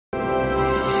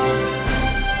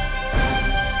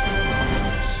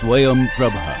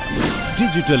SwayamPrabha.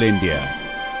 Digital India.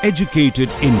 Educated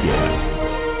India.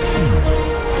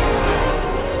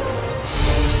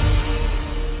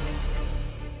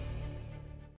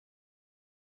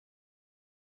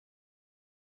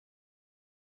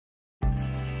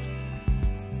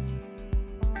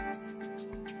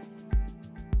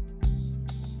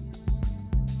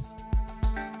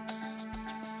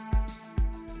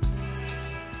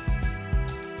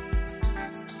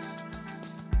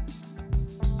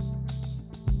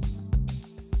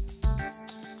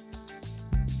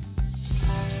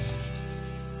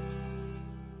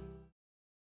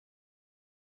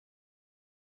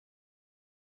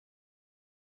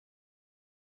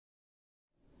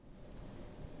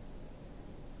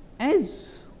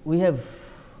 As we have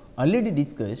already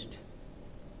discussed,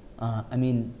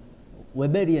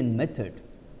 Weberian method,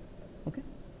 okay.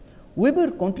 Weber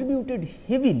contributed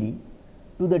heavily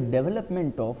to the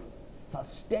development of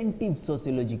substantive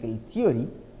sociological theory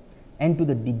and to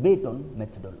the debate on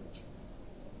methodology.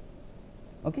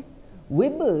 Okay.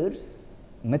 Weber's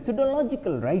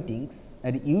methodological writings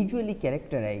are usually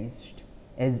characterized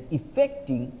as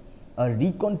effecting a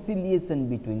reconciliation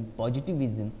between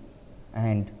positivism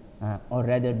and or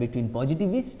rather between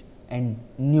positivist and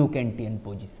neo Kantian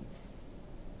positions.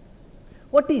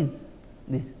 What is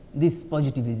this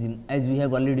positivism? As we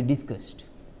have already discussed,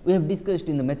 we have discussed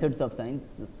in the methods of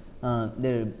science,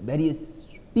 there are various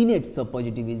tenets of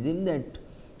positivism that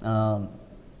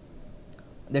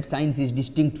that science is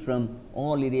distinct from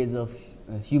all areas of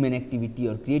human activity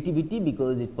or creativity,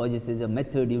 because it possesses a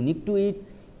method unique to it,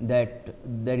 that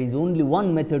there is only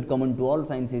one method common to all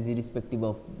sciences irrespective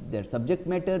of their subject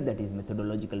matter, that is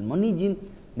methodological monism,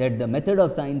 that the method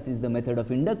of science is the method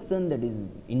of induction, that is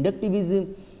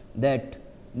inductivism, that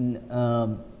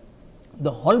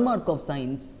the hallmark of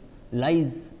science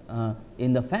lies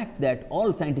in the fact that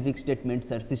all scientific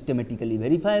statements are systematically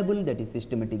verifiable, that is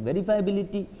systematic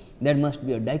verifiability. There must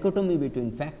be a dichotomy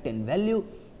between fact and value.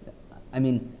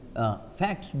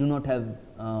 Facts do not have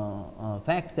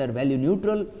facts are value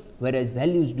neutral, whereas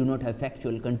values do not have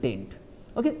factual content.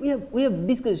 Okay, we have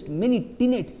discussed many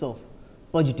tenets of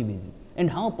positivism and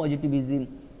how positivism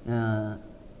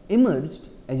emerged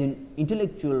as an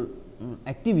intellectual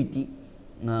activity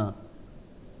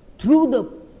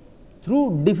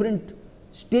through different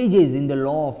stages in the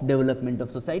law of development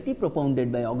of society propounded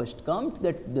by Auguste Comte,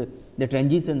 that the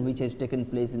transition which has taken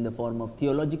place in the form of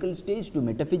theological stage to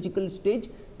metaphysical stage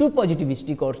to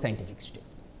positivistic or scientific stage.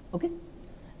 Okay.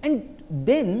 And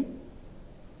then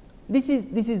this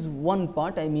is one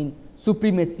part,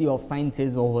 supremacy of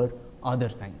sciences over other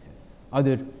sciences,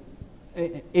 other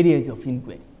areas of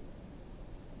inquiry.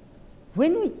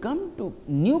 When we come to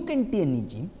neo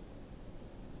Kantianism,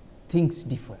 things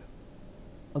differ.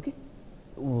 Okay.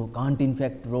 Kant in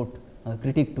fact wrote a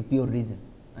critique to pure reason.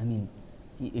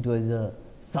 It was a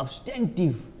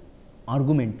substantive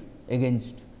argument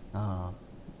against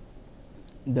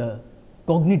the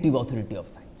cognitive authority of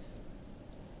science.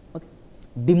 Okay.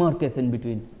 Demarcation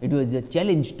between, it was a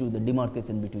challenge to the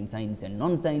demarcation between science and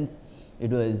non-science. It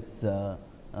was a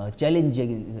challenge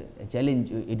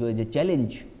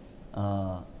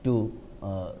to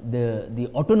the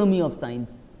autonomy of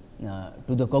science,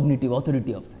 to the cognitive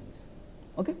authority of science.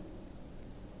 Okay.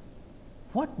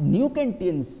 What neo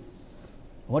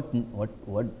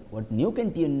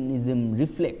Kantianism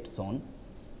reflects on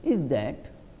is that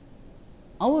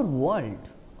our world,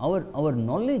 our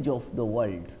knowledge of the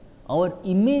world, our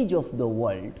image of the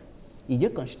world is a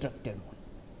constructed one.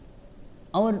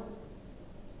 Our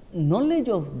knowledge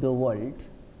of the world,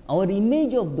 our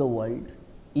image of the world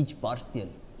is partial,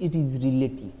 it is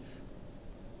relative.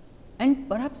 And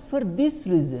perhaps for this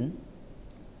reason,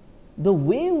 the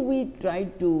way we try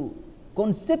to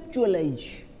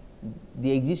conceptualize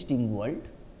the existing world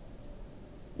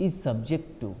is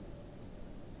subject to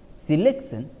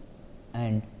selection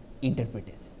and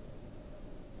interpretation.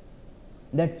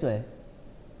 That is why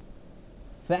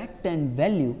fact and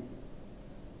value,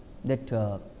 that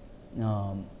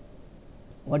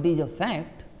what is a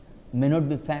fact may not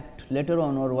be fact later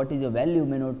on, or what is a value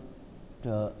may not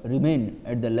remain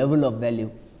at the level of value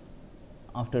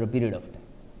after a period of time.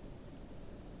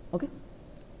 Okay.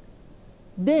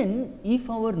 Then if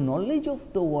our knowledge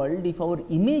of the world, if our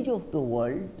image of the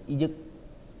world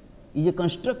is a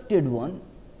constructed one,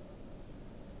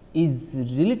 is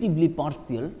relatively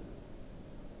partial,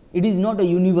 it is not a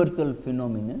universal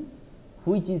phenomenon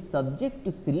which is subject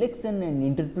to selection and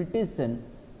interpretation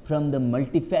from the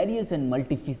multifarious and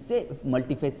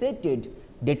multifaceted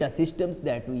data systems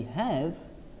that we have.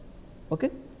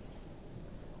 Okay.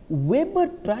 Weber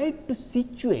tried to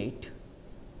situate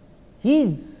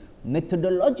his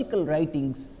methodological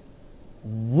writings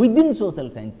within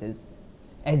social sciences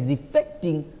as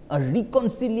effecting a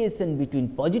reconciliation between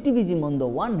positivism on the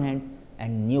one hand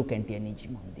and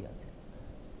neo-Kantianism on the other.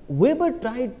 Weber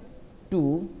tried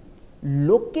to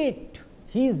locate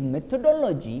his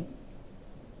methodology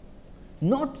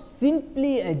not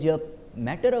simply as a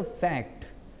matter of fact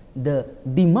the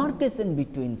demarcation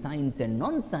between science and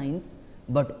non-science,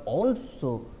 but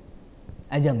also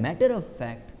as a matter of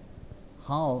fact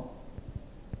how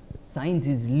science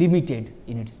is limited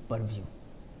in its purview,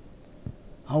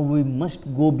 how we must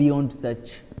go beyond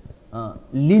such a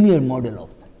linear model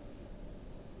of science.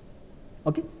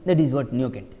 Okay? That is what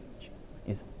neo-Kantianism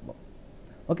is about.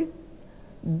 Okay?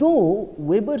 Though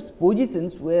Weber's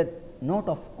positions were not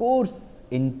of course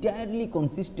entirely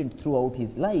consistent throughout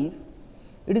his life,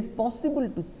 it is possible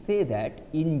to say that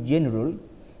in general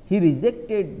he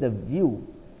rejected the view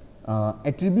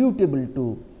attributable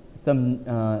to some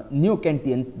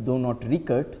neo-Kantians, though not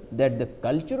recurred, that the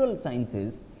cultural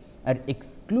sciences are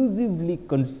exclusively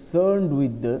concerned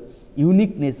with the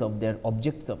uniqueness of their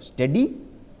objects of study,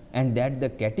 and that the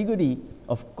category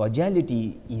of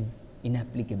causality is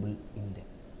inapplicable in them.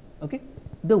 Okay?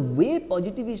 The way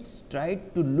positivists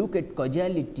tried to look at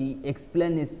causality,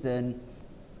 explanation,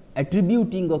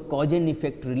 attributing a cause and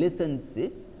effect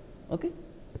relationship, okay,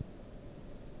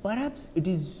 perhaps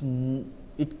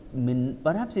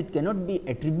perhaps it cannot be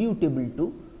attributable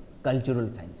to cultural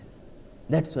sciences.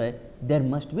 That is why there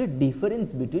must be a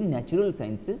difference between natural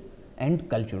sciences and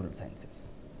cultural sciences,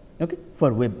 okay,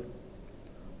 for Weber.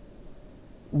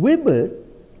 Weber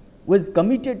was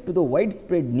committed to the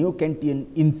widespread neo-Kantian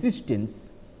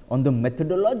insistence on the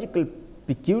methodological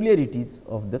peculiarities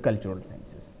of the cultural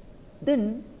sciences.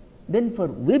 Then for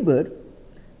Weber,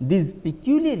 these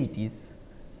peculiarities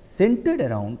centered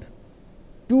around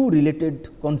two related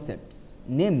concepts,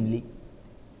 namely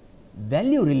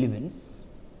value relevance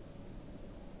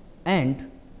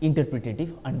and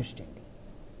interpretative understanding.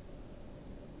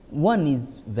 One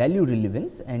is value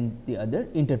relevance and the other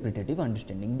interpretative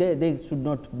understanding. They should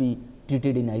not be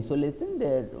treated in isolation,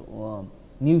 they are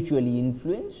mutually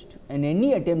influenced, and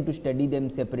any attempt to study them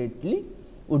separately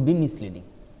would be misleading.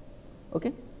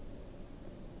 Okay?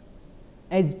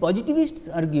 As positivists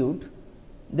argued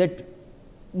that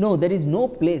no, there is no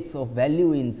place of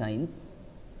value in science,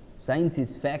 science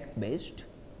is fact based.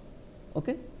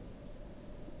 Okay?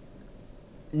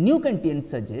 Neo-Kantians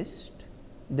suggest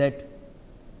that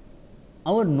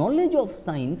our knowledge of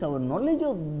science, our knowledge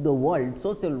of the world,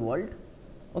 social world,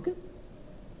 okay,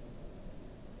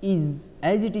 is,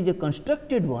 as it is a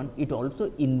constructed one, it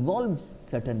also involves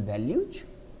certain values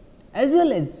as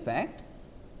well as facts,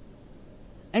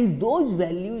 and those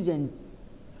values and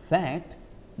facts,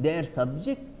 they are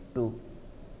subject to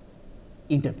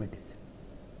interpretation.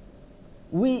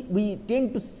 We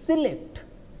tend to select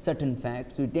certain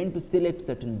facts, we tend to select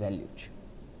certain values.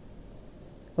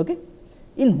 Okay?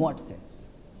 In what sense?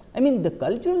 I mean, the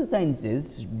cultural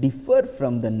sciences differ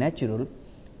from the natural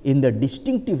in the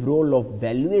distinctive role of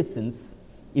valuations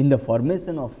in the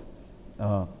formation of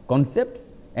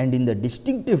concepts and in the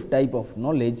distinctive type of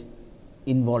knowledge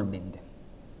involved in them.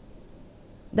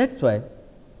 That is why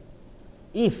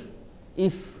if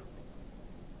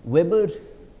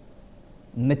Weber's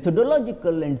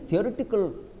methodological and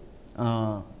theoretical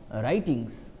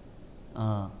writings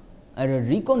are a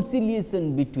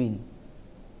reconciliation between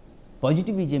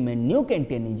positivism and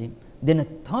neo-Kantianism, then a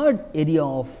third area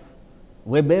of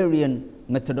Weberian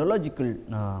methodological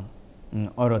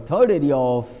or a third area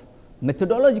of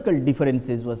methodological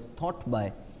differences was thought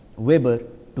by Weber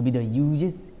to be the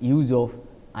use of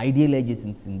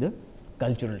idealizations in the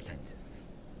cultural sciences.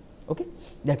 Okay?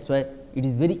 That is why it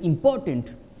is very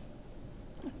important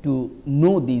to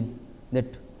know these,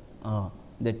 that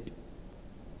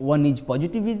one is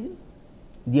positivism,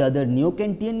 the other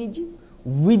neo-Kantianism.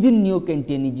 Within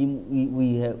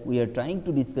neo-Kantianism, we are trying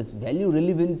to discuss value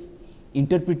relevance,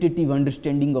 interpretative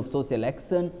understanding of social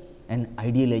action, and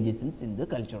idealizations in the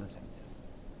cultural sciences.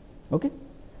 Okay?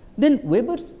 Then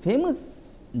Weber's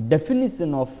famous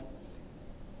definition of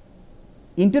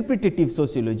interpretative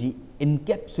sociology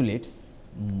encapsulates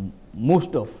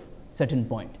most of certain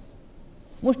points.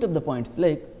 Most of the points,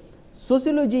 like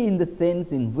sociology in the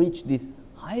sense in which this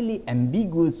highly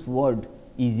ambiguous word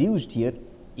is used here,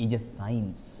 is a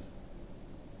science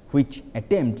which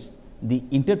attempts the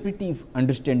interpretive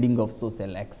understanding of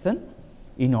social action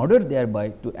in order thereby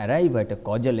to arrive at a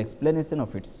causal explanation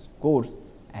of its course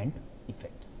and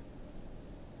effects.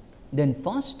 Then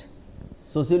first,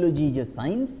 sociology is a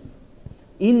science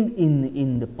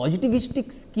in the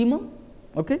positivistic schema,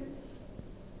 okay,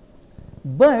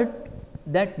 but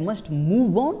that must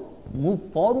move on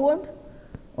move forward,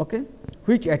 okay,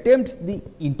 which attempts the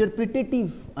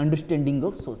interpretative understanding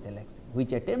of social action,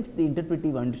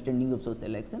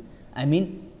 I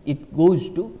mean it goes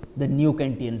to the Neo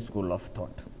Kantian school of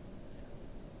thought.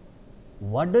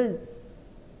 What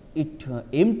does it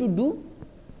aim to do?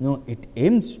 No, it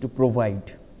aims to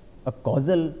provide a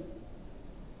causal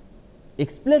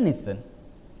explanation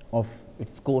of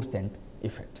its course and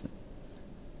effects.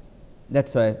 That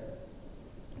is why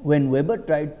when Weber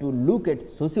tried to look at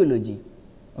sociology,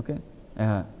 okay,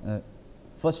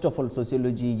 first of all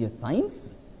sociology is a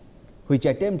science which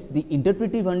attempts the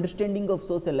interpretive understanding of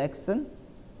social action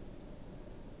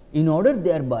in order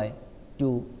thereby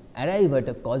to arrive at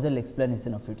a causal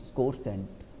explanation of its course and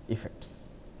effects.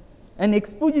 An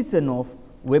exposition of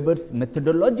Weber's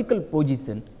methodological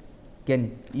position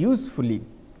can usefully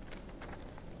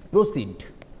proceed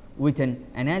with an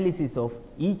analysis of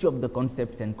each of the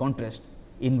concepts and contrasts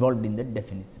involved in the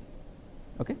definition.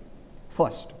 Okay.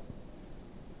 First,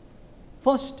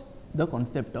 the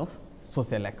concept of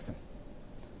social action.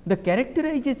 The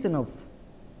characterization of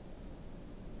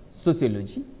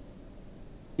sociology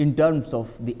in terms of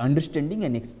the understanding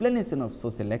and explanation of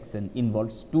social action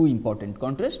involves two important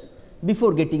contrasts.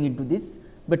 Before getting into this,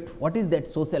 but what is that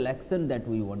social action that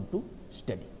we want to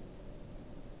study?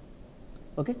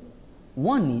 Okay.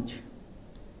 One is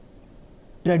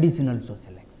traditional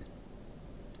social action.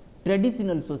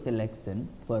 Traditional social action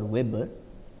for Weber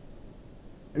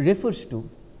refers to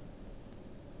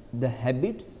the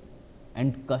habits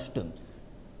and customs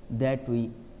that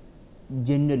we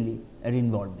generally are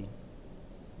involved in.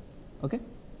 Okay.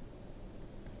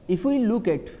 If we look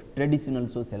at traditional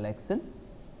social action,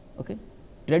 okay,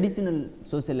 traditional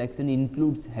social action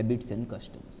includes habits and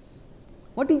customs.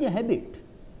 What is a habit?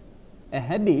 A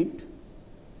habit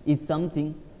is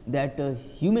something that a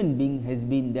human being has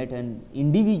been, that an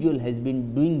individual has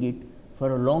been doing it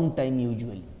for a long time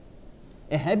usually.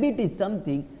 A habit is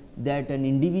something that an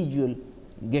individual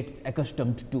gets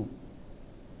accustomed to.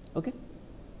 Okay?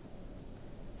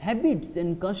 Habits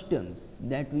and customs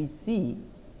that we see,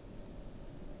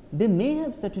 they may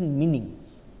have certain meanings,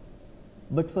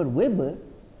 but for Weber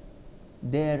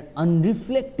they are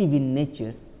unreflective in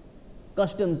nature.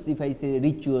 Customs, if I say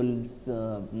rituals,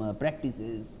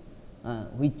 practices,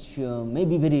 which may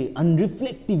be very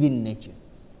unreflective in nature.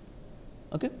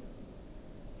 Okay?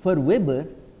 For Weber,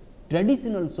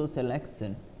 traditional social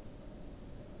action,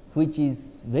 which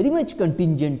is very much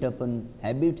contingent upon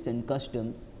habits and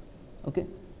customs, okay,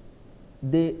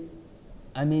 they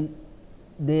are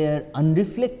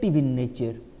unreflective in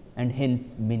nature and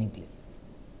hence meaningless.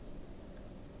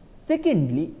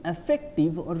 Secondly,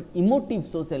 affective or emotive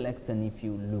social action, if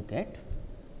you look at,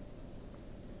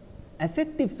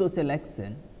 affective social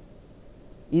action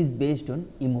is based on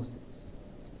emotions.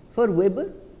 For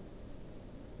Weber,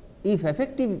 if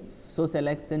affective social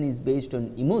action is based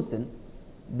on emotion,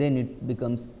 then it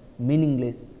becomes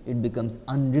meaningless, it becomes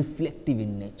unreflective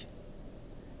in nature.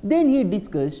 Then he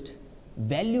discussed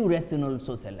value rational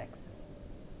social action.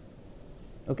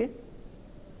 Okay?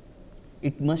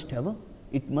 It must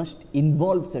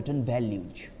involve certain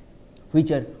values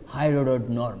which are higher ordered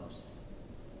norms.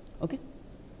 Okay?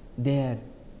 They are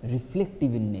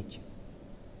reflective in nature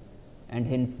and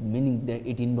hence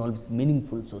it involves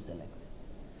meaningful social action.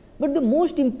 But the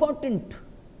most important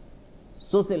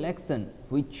social action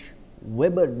which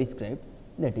Weber described,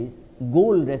 that is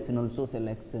goal rational social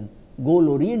action, goal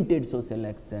oriented social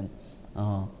action,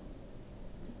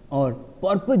 or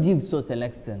purposive social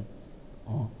action,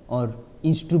 or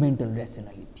instrumental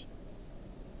rationality.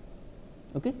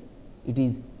 Okay? It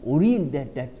is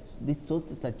oriented,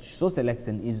 such social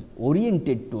action is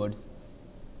oriented towards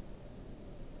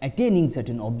attaining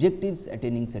certain objectives,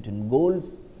 attaining certain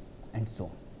goals, and so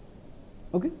on.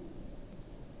 Okay?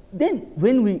 Then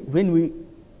when we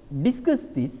discuss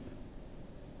these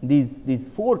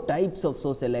four types of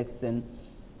social action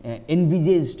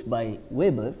envisaged by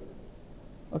Weber,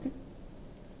 okay,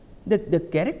 the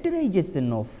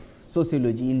characterization of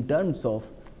sociology in terms of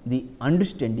the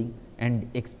understanding and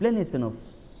explanation of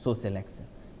social action.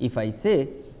 If I say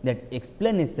that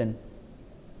explanation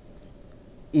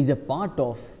is a part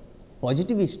of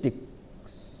positivistic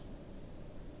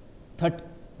thought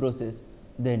process,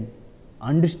 then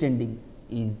understanding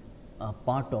is a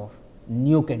part of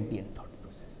Neo-Kantian thought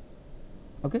process.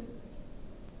 Okay?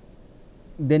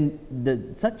 Then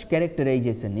such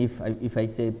characterization, if I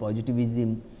say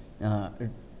positivism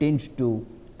tends to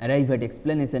arrive at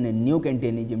explanation and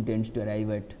Neo-Kantianism tends to arrive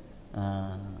at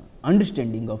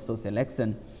understanding of social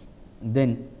action,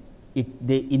 then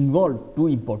they involve two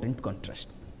important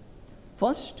contrasts.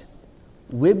 First,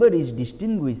 Weber is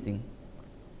distinguishing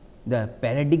the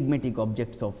paradigmatic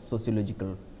objects of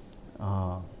sociological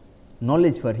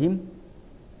knowledge for him.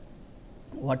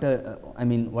 What are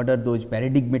what are those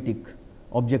paradigmatic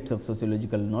objects of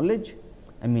sociological knowledge?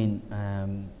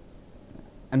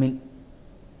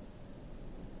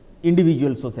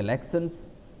 Individual social actions,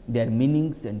 their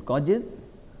meanings and causes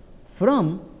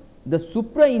from the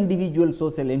supra-individual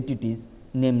social entities,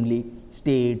 namely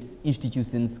states,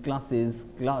 institutions, classes,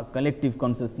 collective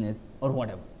consciousness or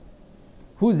whatever,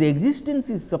 whose existence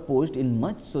is supposed in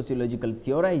much sociological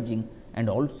theorizing and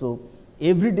also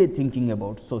everyday thinking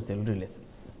about social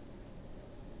relations.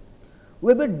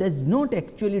 Weber does not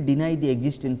actually deny the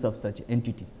existence of such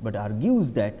entities, but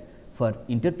argues that for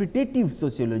interpretative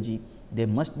sociology, they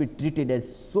must be treated as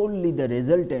solely the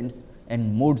resultants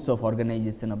and modes of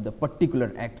organization of the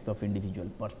particular acts of individual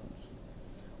persons.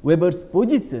 Weber's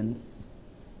positions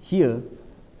here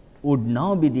would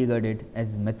now be regarded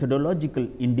as methodological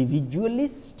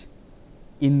individualist,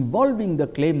 involving the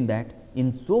claim that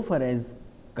insofar as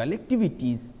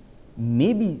collectivities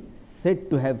may be said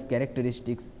to have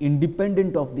characteristics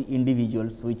independent of the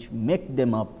individuals which make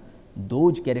them up,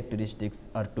 those characteristics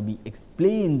are to be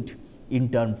explained in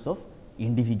terms of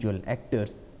individual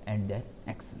actors and their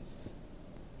actions.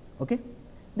 Okay?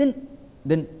 Then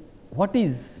what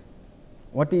is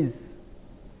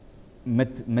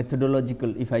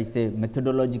methodological, if I say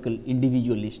methodological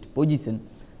individualist position?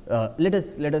 Let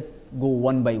us go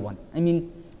one by one.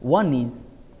 One is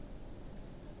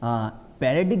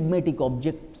paradigmatic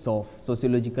objects of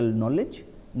sociological knowledge,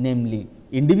 namely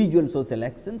individual social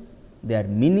actions, their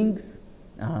meanings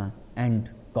and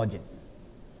causes.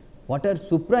 What are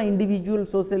supra-individual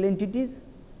social entities?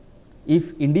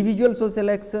 If individual social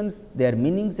actions, their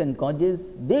meanings and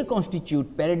causes, they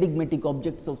constitute paradigmatic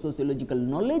objects of sociological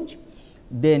knowledge,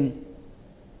 then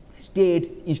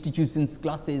states, institutions,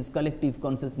 classes, collective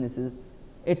consciousnesses,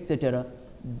 etc.,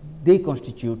 they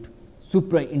constitute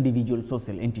supra-individual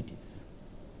social entities.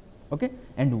 Okay?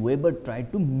 And Weber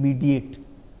tried to mediate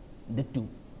the two.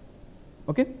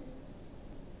 Okay?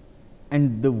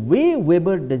 And the way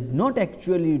Weber does not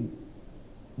actually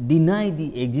deny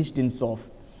the existence of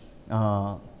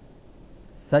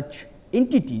such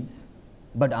entities,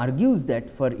 but argues that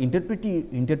for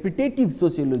interpretative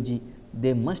sociology,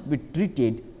 they must be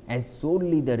treated as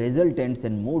solely the resultants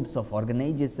and modes of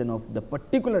organization of the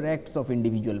particular acts of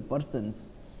individual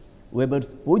persons.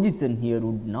 Weber's position here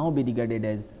would now be regarded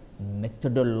as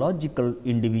methodological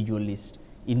individualist,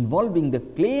 involving the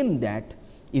claim that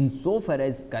insofar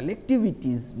as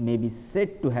collectivities may be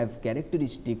said to have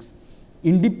characteristics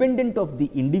independent of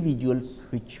the individuals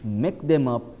which make them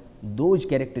up, those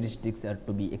characteristics are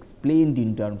to be explained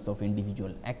in terms of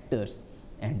individual actors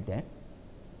and their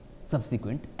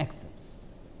subsequent actions.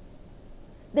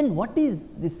 Then what is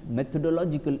this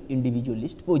methodological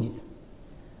individualist position?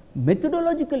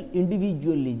 Methodological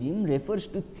individualism refers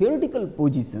to theoretical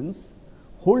positions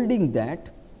holding that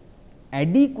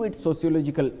adequate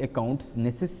sociological accounts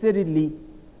necessarily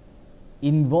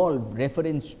involve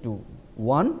reference to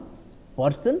one,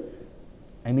 persons,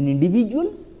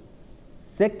 individuals,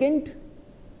 second,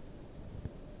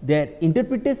 their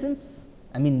interpretations,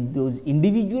 those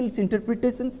individuals'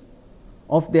 interpretations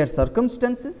of their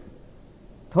circumstances,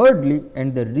 thirdly,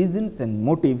 and the reasons and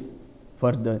motives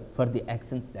for the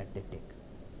actions that they take.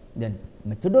 Then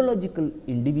methodological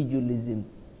individualism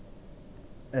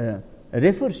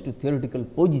refers to theoretical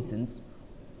positions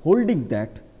holding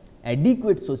that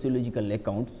adequate sociological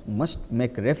accounts must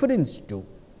make reference to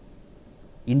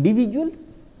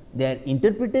individuals, their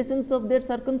interpretations of their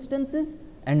circumstances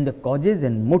and the causes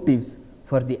and motives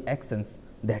for the actions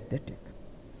that they take.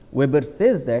 Weber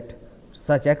says that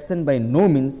such action by no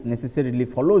means necessarily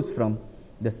follows from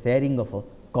the sharing of a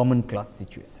common class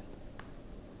situation.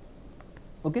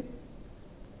 Okay?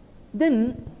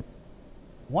 Then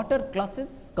what are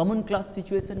classes, common class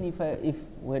situation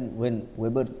when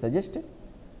Weber suggested?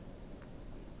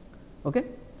 Okay?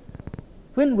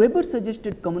 When Weber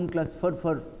suggested common class for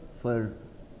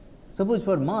suppose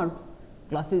for Marx,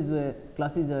 classes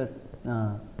are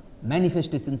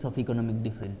manifestations of economic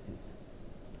differences.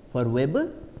 For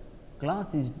Weber,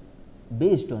 class is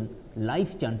based on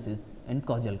life chances and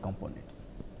causal components.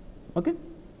 Okay?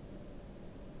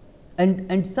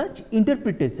 And such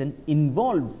interpretation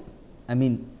involves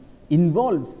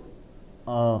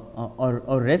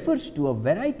or refers to a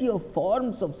variety of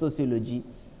forms of sociology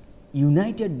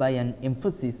united by an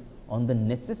emphasis on the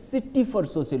necessity for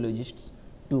sociologists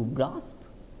to grasp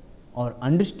or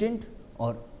understand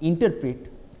or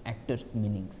interpret actors'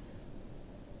 meanings.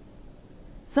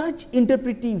 Such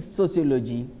interpretive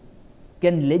sociology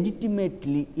can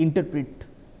legitimately interpret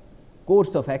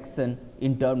course of action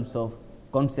in terms of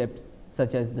concepts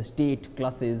such as the state,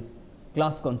 classes,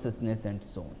 class consciousness and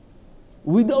so on,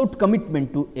 without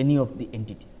commitment to any of the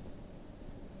entities.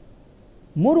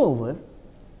 Moreover,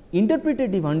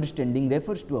 interpretative understanding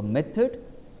refers to a method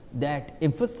that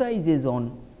emphasizes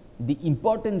on the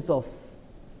importance of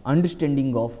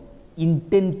understanding of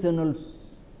intentional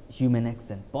human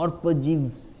action,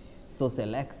 purposive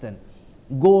social action,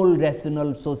 goal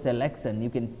rational social action. You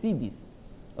can see this.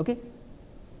 Okay?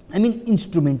 I mean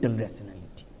instrumental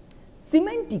rationality.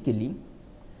 Semantically,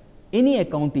 any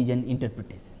account is an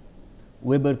interpretation.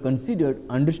 Weber considered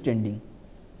understanding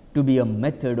to be a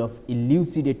method of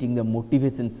elucidating the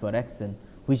motivations for action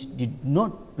which did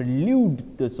not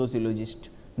prelude the sociologist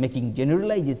making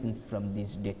generalizations from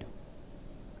this data.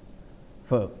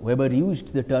 For Weber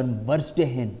used the term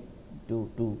Verstehen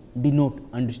to denote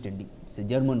understanding. It is a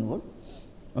German word.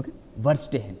 Okay?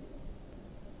 Verstehen.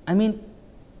 I mean,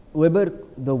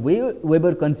 the way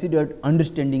Weber considered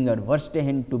understanding or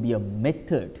Verstehen to be a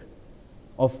method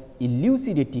of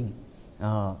elucidating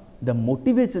the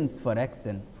motivations for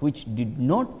action which did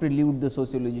not prelude the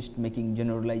sociologist making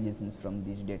generalizations from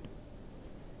this data.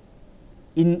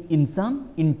 In sum,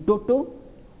 in toto,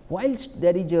 whilst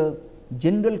there is a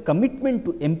general commitment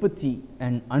to empathy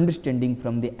and understanding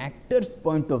from the actor's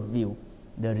point of view,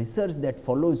 the research that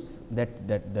follows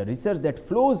the research that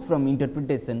flows from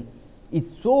interpretation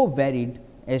is so varied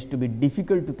as to be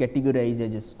difficult to categorize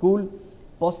as a school,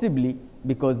 possibly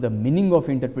because the meaning of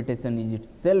interpretation is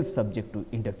itself subject to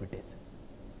interpretation.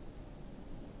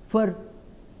 For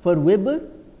Weber,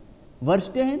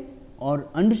 Verstehen or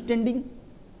understanding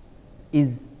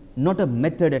is not a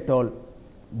method at all,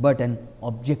 but an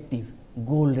objective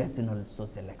goal rational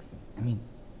social action. I mean,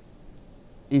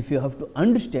 if you have to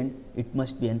understand, it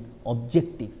must be an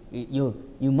objective.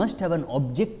 You must have an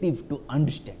objective to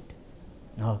understand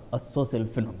a social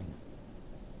phenomenon.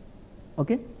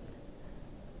 Okay?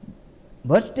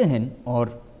 Verstehen or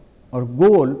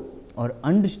goal or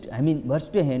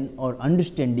Verstehen or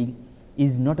understanding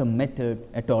is not a method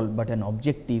at all, but an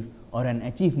objective or an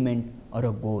achievement or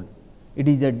a goal. It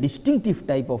is a distinctive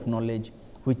type of knowledge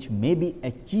which may be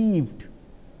achieved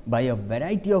by a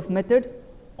variety of methods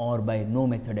or by no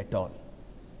method at all.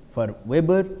 For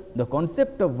Weber, the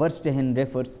concept of Verstehen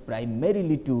refers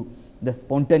primarily to the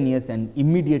spontaneous and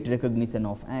immediate recognition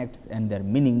of acts and their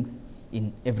meanings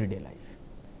in everyday life.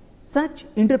 Such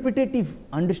interpretative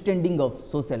understanding of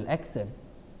social action,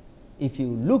 if you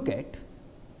look at,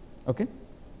 okay,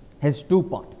 has two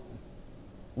parts.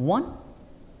 One,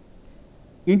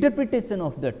 interpretation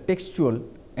of the textual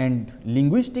and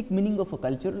linguistic meaning of a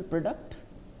cultural product,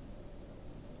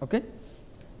 okay,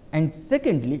 and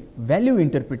secondly, value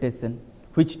interpretation,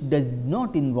 which does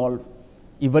not involve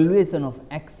evaluation of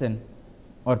action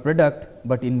or product,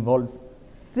 but involves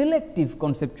selective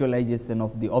conceptualization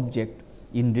of the object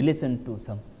in relation to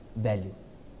some value,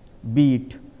 be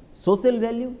it social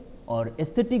value or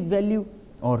aesthetic value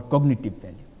or cognitive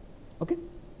value. Okay?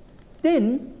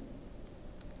 Then,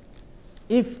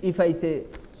 if I say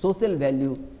social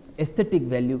value, aesthetic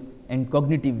value and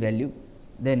cognitive value,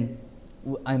 then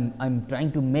I am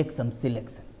trying to make some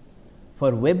selection.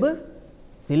 For Weber,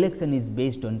 selection is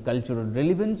based on cultural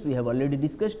relevance. We have already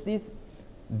discussed this.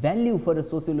 Value for a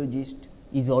sociologist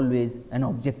is always an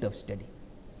object of study.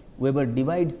 Weber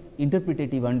divides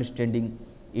interpretative understanding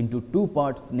into two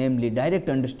parts, namely direct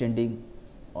understanding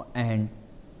and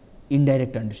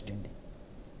indirect understanding.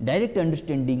 Direct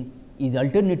understanding is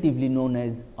alternatively known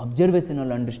as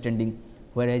observational understanding,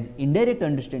 whereas indirect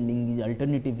understanding is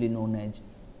alternatively known as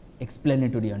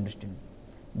explanatory understanding.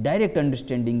 Direct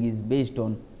understanding is based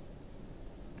on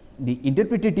the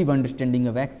interpretative understanding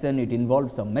of action. It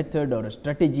involves a method or a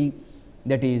strategy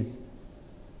that is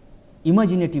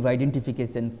imaginative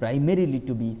identification, primarily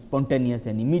to be spontaneous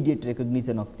and immediate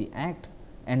recognition of the acts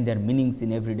and their meanings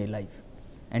in everyday life.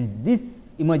 And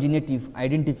this imaginative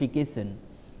identification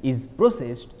is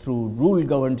processed through rule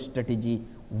governed strategy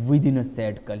within a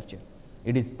shared culture.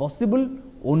 It is possible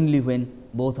only when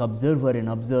both observer and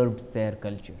observed share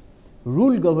culture.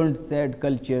 Rule governed shared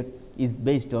culture is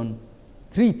based on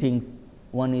three things.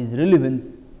 One is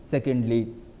relevance,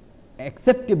 secondly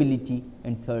acceptability,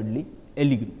 and thirdly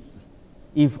elegance.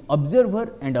 If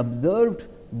observer and observed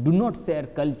do not share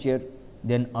culture,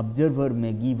 then observer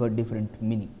may give a different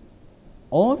meaning,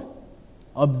 or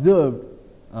observed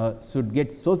should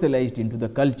get socialized into the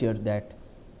culture that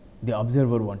the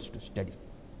observer wants to study.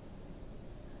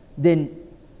 Then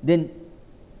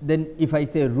if I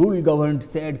say rule governed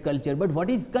shared culture, but what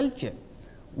is culture?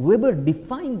 Weber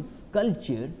defines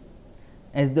culture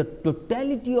as the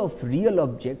totality of real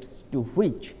objects to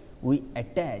which we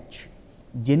attach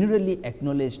generally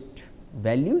acknowledged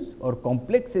values or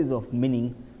complexes of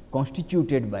meaning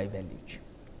constituted by values.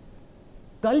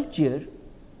 Culture,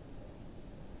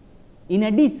 in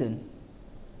addition,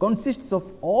 consists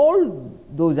of all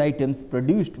those items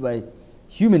produced by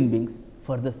human beings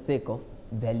for the sake of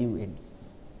value ends.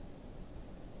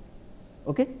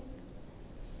 Okay?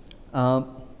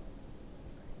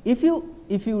 If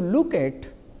you look at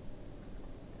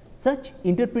such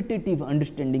interpretative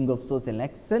understanding of social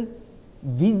action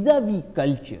vis-a-vis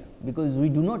culture, because we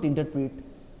do not interpret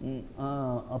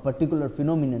a particular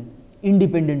phenomenon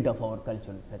independent of our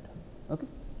cultural setup. Okay?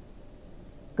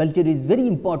 Culture is very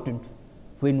important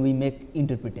when we make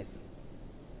interpretation.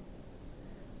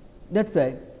 That is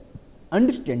why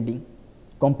understanding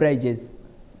comprises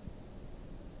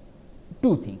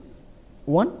two things.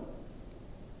 One,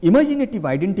 imaginative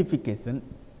identification,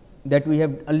 that we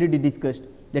have already discussed,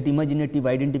 that imaginative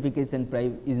identification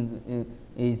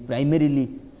is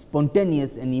primarily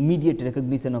spontaneous and immediate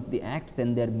recognition of the acts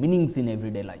and their meanings in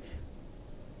everyday life.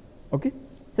 Okay?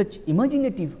 Such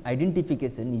imaginative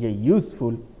identification is a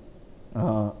useful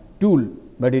tool,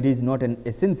 but it is not an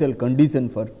essential condition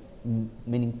for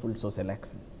meaningful social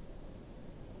action.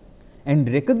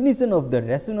 And recognition of the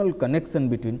rational connection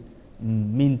between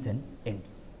means and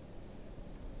ends.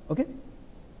 Okay?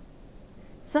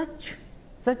 Such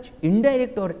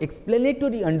indirect or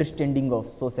explanatory understanding of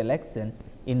social action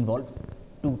involves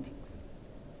two things.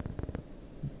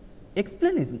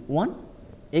 Explanation. One,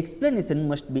 explanation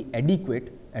must be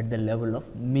adequate at the level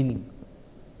of meaning.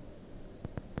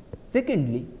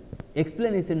 Secondly,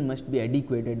 explanation must be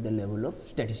adequate at the level of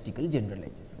statistical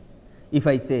generalizations. If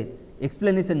I say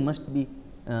explanation must be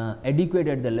adequate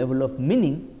at the level of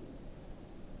meaning,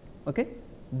 okay,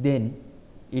 then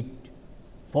it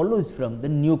follows from the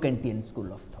neo-Kantian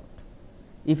school of thought.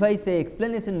 If I say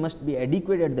explanation must be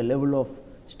adequate at the level of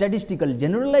statistical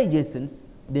generalizations,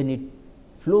 then it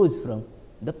flows from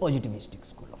the positivistic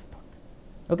school of thought.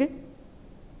 Okay?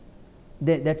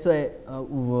 That is why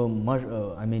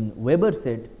Weber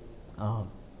said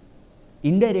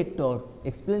indirect or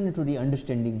explanatory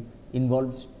understanding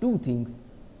involves two things.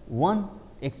 One,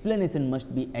 explanation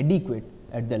must be adequate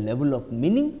at the level of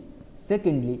meaning.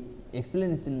 Secondly,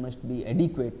 explanation must be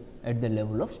adequate at the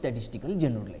level of statistical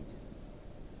generalizations.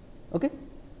 Okay?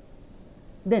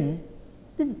 Then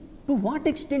to what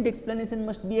extent explanation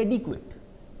must be adequate?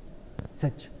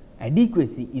 Such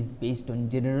adequacy is based on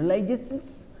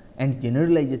generalizations, and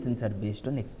generalizations are based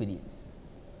on experience.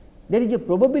 There is a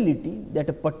probability that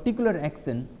a particular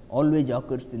action always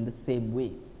occurs in the same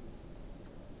way.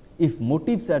 If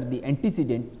motives are the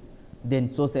antecedent, then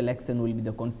social action will be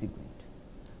the consequent.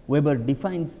 Weber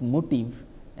defines motive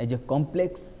as a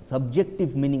complex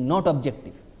subjective meaning, not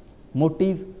objective.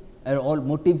 Motives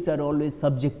are always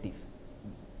subjective,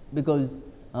 because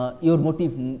your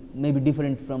motive may be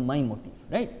different from my motive,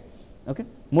 right? Okay?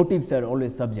 Motives are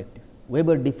always subjective.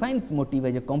 Weber defines motive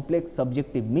as a complex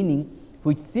subjective meaning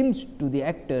which seems to the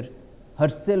actor,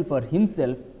 herself or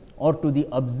himself, or to the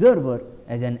observer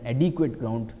as an adequate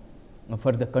ground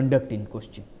for the conduct in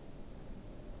question.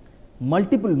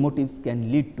 Multiple motives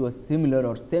can lead to a similar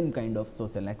or same kind of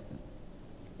social action.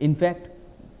 In fact,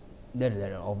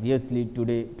 there are obviously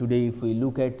today if we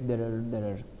look at, there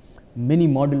are many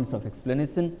models of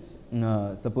explanation.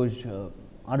 Suppose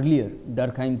earlier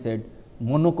Durkheim said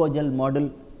monocausal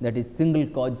model, that is single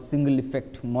cause single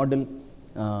effect model,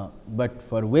 but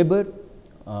for Weber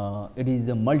it is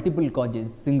a multiple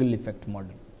causes single effect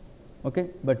model. Okay?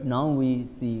 But now we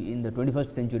see in the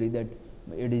 21st century that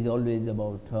it is always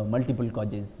about multiple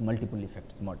causes multiple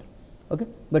effects model. Okay?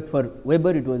 But for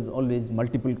Weber it was always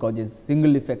multiple causes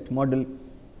single effect model.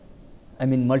 I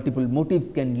mean, multiple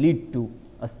motives can lead to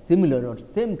a similar or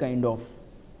same kind of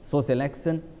social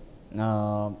action.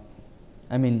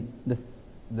 I mean,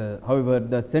 however,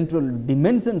 the central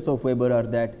dimensions of Weber are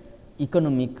that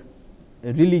economic,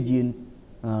 religions,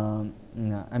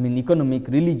 economic,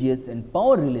 religious and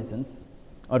power relations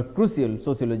are crucial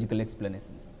sociological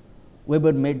explanations.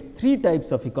 Weber made three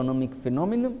types of economic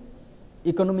phenomena.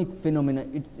 Economic phenomena,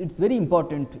 it's very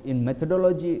important in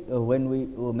methodology, when we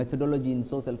methodology in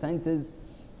social sciences,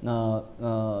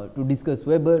 to discuss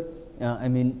Weber.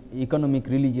 Economic,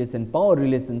 religious and power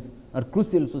relations are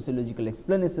crucial sociological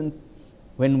explanations.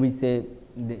 When we say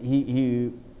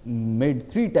he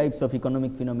made three types of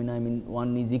economic phenomena,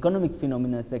 one is economic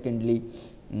phenomena, secondly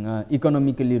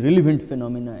economically relevant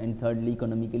phenomena, and thirdly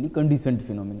economically conditioned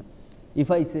phenomena. If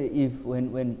I say,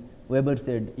 when Weber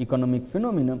said economic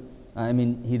phenomena,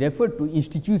 he referred to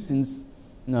institutions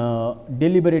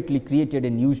deliberately created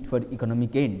and used for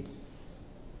economic ends.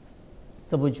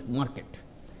 Suppose market.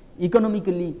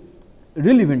 Economically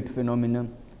relevant phenomena,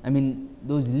 I mean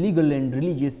those legal and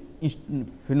religious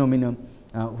phenomena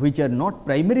which are not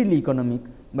primarily economic,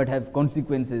 but have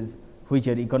consequences which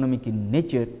are economic in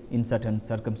nature in certain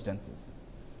circumstances.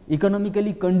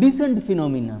 Economically conditioned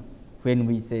phenomena, when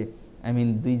we say, I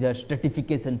mean these are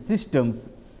stratification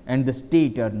systems and the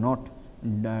state are not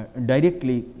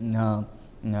directly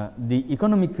the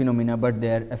economic phenomena, but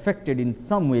they are affected in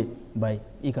some way by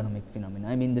economic phenomena.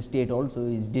 I mean the state also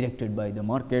is directed by the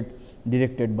market,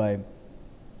 directed by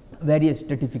various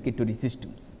stratificatory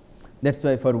systems. That is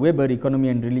why for Weber, economy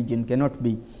and religion cannot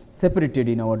be separated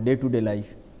in our day to day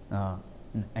life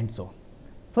and so on.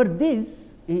 For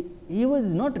this, he was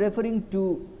not referring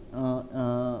to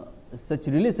such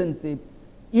relationship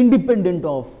independent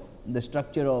of the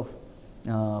structure of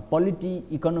polity,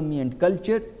 economy and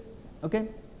culture, okay,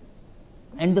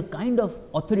 and the kind of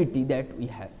authority that we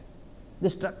have. The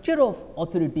structure of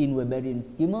authority in Weberian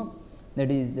schema, that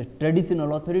is the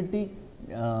traditional authority,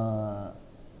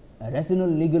 rational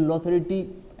legal authority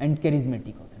and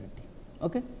charismatic authority.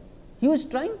 Okay. He was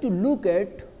trying to look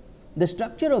at the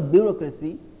structure of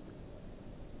bureaucracy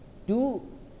to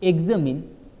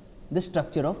examine the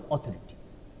structure of authority.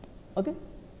 Okay.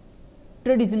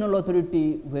 Traditional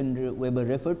authority, when Weber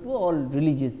referred to all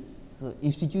religious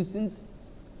institutions,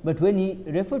 but when he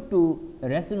referred to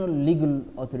rational legal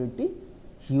authority,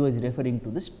 he was referring to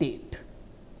the state,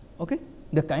 okay,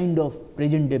 the kind of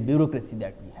present day bureaucracy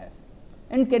that we have,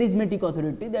 and charismatic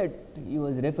authority that he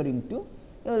was referring to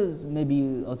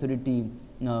maybe authority.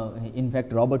 In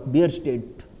fact, Robert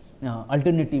Bierstedt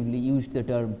alternatively used the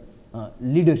term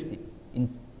leadership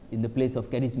in the place of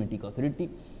charismatic authority.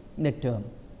 That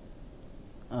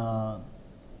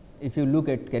if you look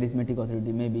at charismatic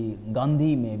authority, maybe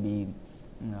Gandhi, maybe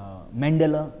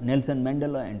Mandela, Nelson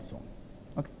Mandela and so on,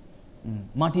 okay.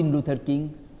 Martin Luther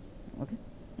King, okay.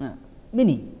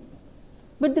 Many,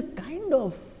 but the kind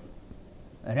of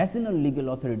rational legal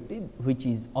authority which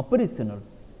is operational,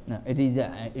 it is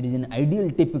an ideal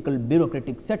typical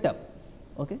bureaucratic setup,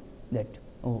 okay, that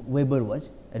Weber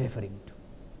was referring to.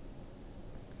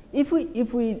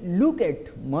 If we look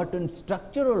at Merton's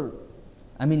structural,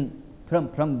 I mean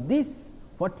from this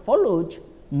what follows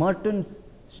Merton's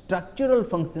structural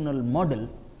functional model,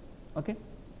 okay,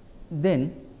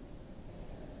 then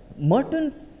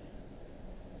Merton's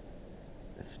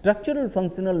structural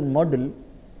functional model,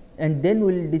 and then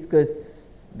we will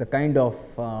discuss the kind of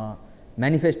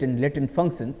manifest and latent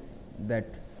functions that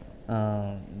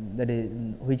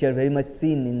which are very much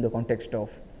seen in the context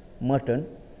of Merton,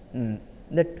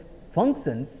 that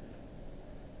functions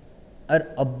are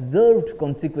observed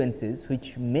consequences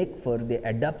which make for the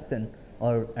adaptation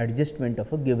or adjustment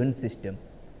of a given system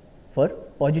for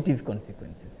positive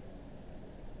consequences.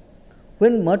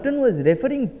 When Merton was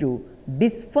referring to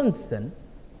dysfunction,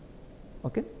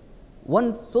 okay,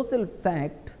 one social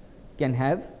fact can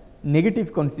have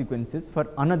negative consequences for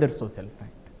another social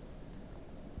fact.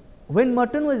 When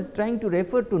Merton was trying to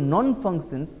refer to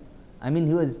non-functions, I mean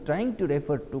he was trying to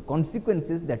refer to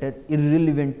consequences that are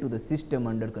irrelevant to the system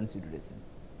under consideration.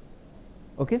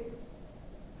 Okay.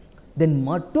 Then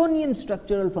Mertonian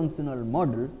structural functional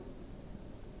model,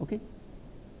 okay,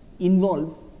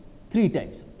 involves three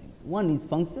types of things. One is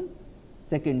function,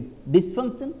 second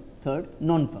dysfunction, third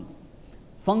non-function.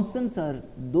 Functions are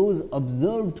those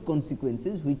observed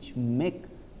consequences which make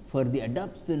for the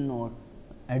adoption or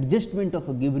adjustment of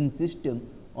a given system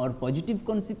or positive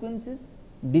consequences.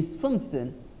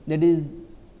 Dysfunction, that is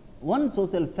one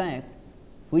social fact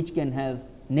which can have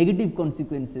negative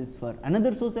consequences for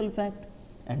another social fact,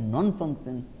 and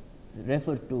non-function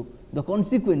refer to the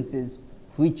consequences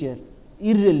which are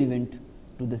irrelevant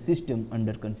to the system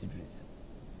under consideration.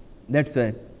 That is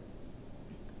why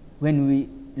when we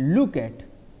look at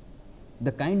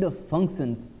the kind of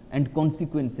functions and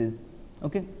consequences,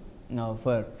 okay, now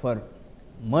for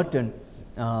Merton,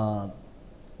 I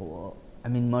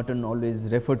mean Merton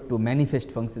always referred to manifest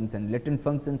functions and latent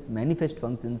functions. Manifest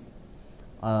functions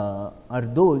are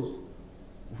those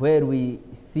where we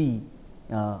see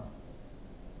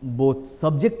both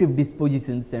subjective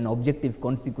dispositions and objective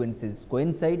consequences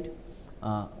coincide,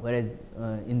 whereas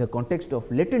in the context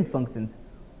of latent functions,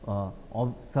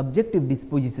 of subjective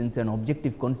dispositions and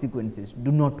objective consequences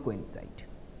do not coincide.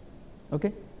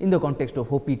 Okay. In the context of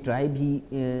Hopi tribe,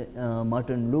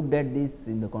 Merton looked at this.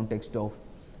 In the context of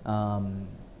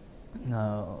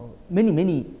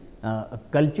many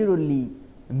culturally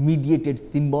mediated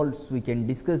symbols, we can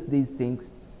discuss these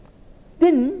things.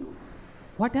 Then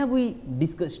what have we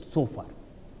discussed so far?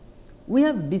 We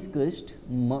have discussed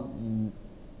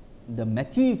the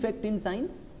Matthew effect in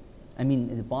science, I mean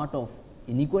as a part of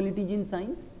inequalities in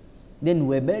science. then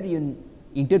Weberian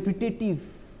interpretative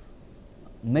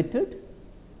method,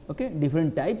 okay,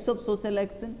 different types of social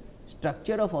action,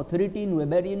 structure of authority in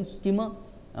Weberian schema,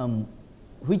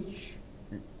 which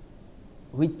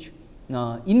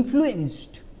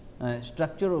influenced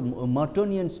structure of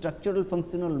Mertonian structural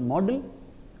functional model,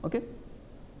 okay,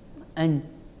 and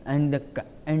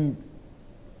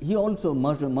he also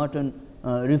Merton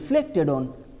reflected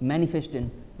on manifest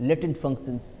and latent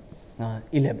functions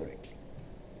elaborately.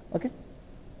 Okay.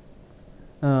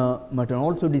 Merton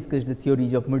also discussed the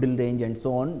theories of middle range and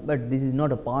so on, but this is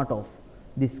not a part of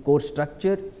this course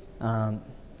structure.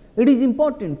 It is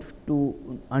important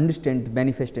to understand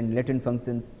manifest and latent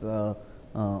functions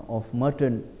of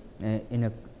Merton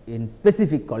in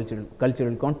specific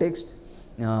cultural contexts,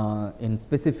 in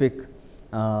specific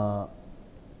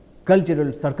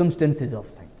cultural circumstances of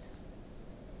science.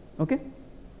 Okay?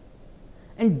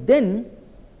 And then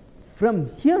from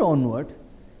here onward,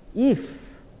 if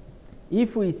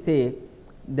we say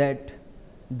that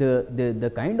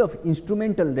the kind of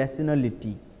instrumental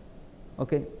rationality,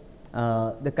 okay,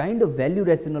 the kind of value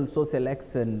rational social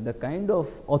action, the kind of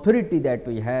authority that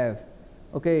we have,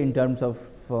 okay, in terms of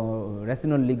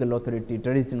rational legal authority,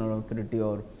 traditional authority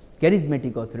or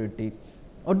charismatic authority,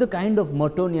 or the kind of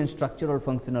Mertonian structural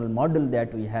functional model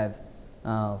that we have,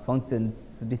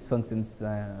 functions, dysfunctions,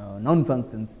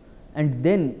 non-functions, and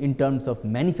then in terms of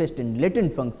manifest and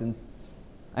latent functions,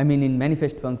 I mean in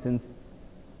manifest functions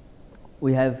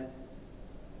we have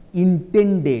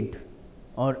intended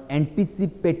or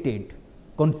anticipated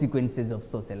consequences of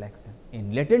social action.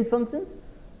 In latent functions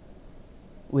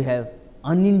we have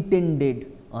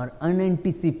unintended or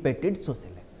unanticipated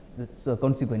social action, so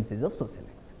consequences of social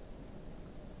action.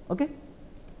 Okay.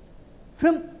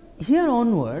 From here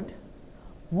onward,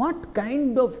 what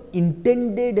kind of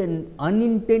intended and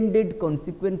unintended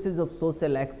consequences of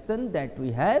social action that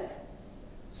we have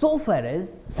so far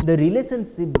as the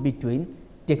relationship between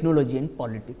technology and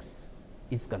politics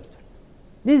is concerned.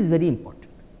 This is very important.